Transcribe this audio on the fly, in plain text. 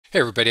Hey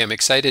everybody, I'm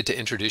excited to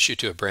introduce you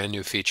to a brand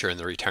new feature in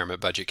the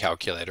retirement budget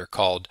calculator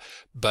called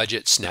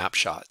Budget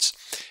Snapshots.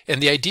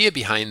 And the idea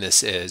behind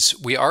this is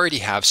we already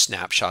have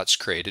snapshots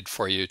created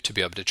for you to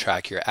be able to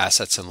track your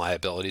assets and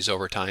liabilities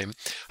over time.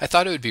 I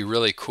thought it would be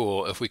really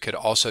cool if we could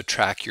also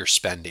track your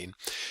spending.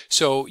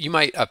 So you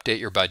might update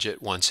your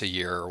budget once a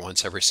year or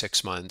once every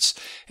 6 months,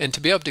 and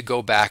to be able to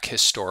go back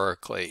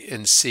historically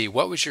and see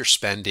what was your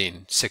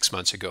spending 6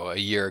 months ago, a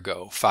year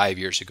ago, 5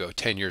 years ago,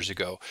 10 years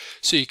ago,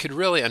 so you could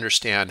really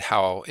understand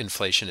how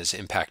inflation is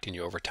impacting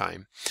you over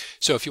time.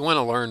 So if you want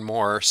to learn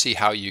more, see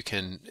how you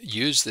can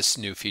use this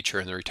new feature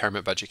in the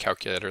retirement budget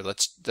calculator,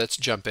 let's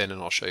jump in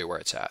and I'll show you where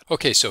it's at.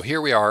 Okay, so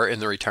here we are in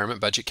the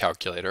retirement budget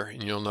calculator,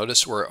 and you'll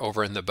notice we're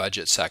over in the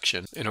budget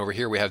section, and over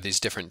here we have these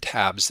different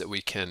tabs that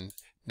we can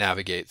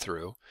navigate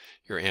through: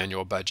 your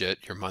annual budget,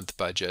 your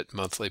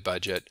monthly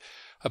budget,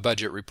 a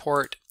budget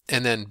report,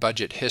 and then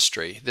budget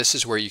history. This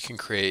is where you can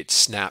create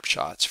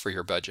snapshots for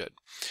your budget.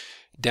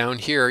 Down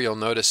here you'll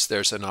notice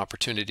there's an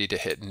opportunity to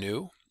hit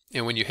new.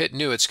 And when you hit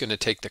new, it's going to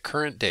take the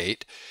current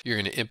date. You're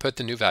going to input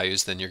the new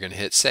values, then you're going to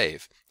hit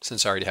save.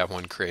 Since I already have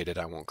one created,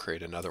 I won't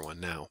create another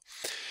one now.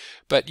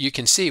 But you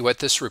can see what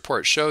this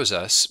report shows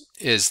us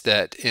is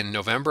that in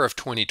November of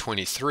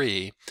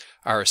 2023,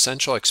 our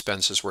essential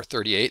expenses were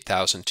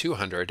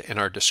 $38,200 and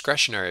our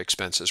discretionary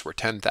expenses were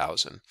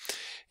 $10,000.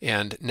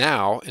 And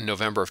now in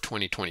November of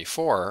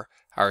 2024,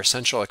 our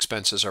essential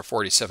expenses are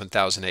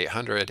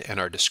 $47,800 and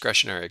our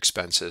discretionary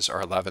expenses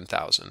are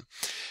 $11,000.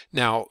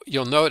 Now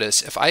you'll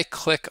notice if I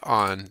click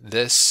on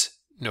this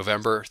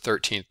November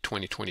 13th,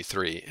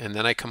 2023, and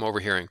then I come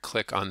over here and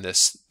click on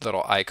this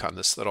little icon,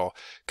 this little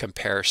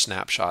compare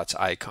snapshots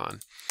icon,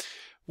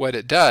 what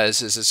it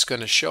does is it's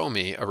going to show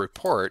me a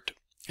report,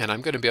 and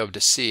I'm going to be able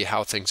to see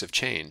how things have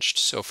changed.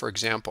 So for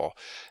example,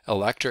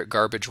 electric,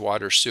 garbage,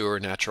 water, sewer,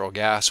 natural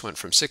gas went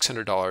from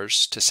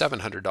 $600 to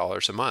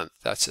 $700 a month.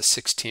 That's a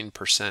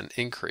 16%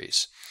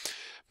 increase.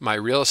 My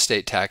real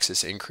estate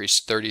taxes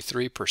increased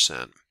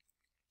 33%.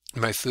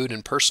 My food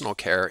and personal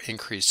care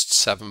increased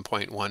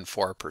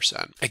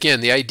 7.14%. Again,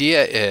 the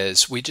idea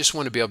is we just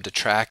want to be able to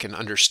track and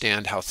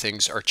understand how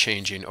things are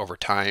changing over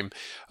time.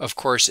 Of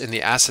course, in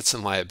the assets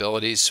and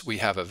liabilities, we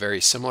have a very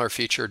similar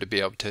feature to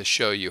be able to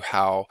show you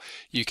how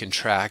you can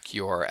track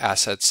your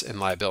assets and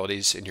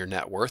liabilities and your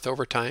net worth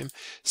over time.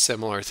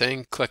 Similar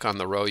thing, click on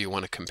the row you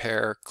want to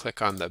compare,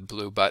 click on the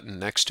blue button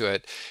next to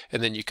it,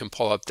 and then you can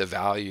pull up the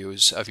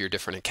values of your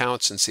different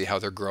accounts and see how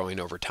they're growing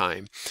over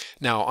time.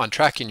 Now, on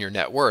tracking your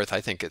net worth,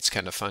 I think it's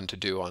kind of fun to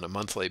do on a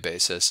monthly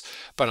basis,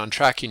 but on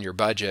tracking your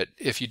budget,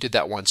 if you did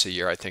that once a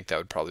year, I think that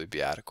would probably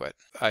be adequate.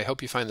 I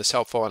hope you find this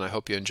helpful, and I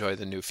hope you enjoy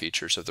the new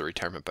features of the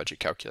retirement budget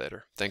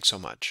calculator. Thanks so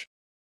much.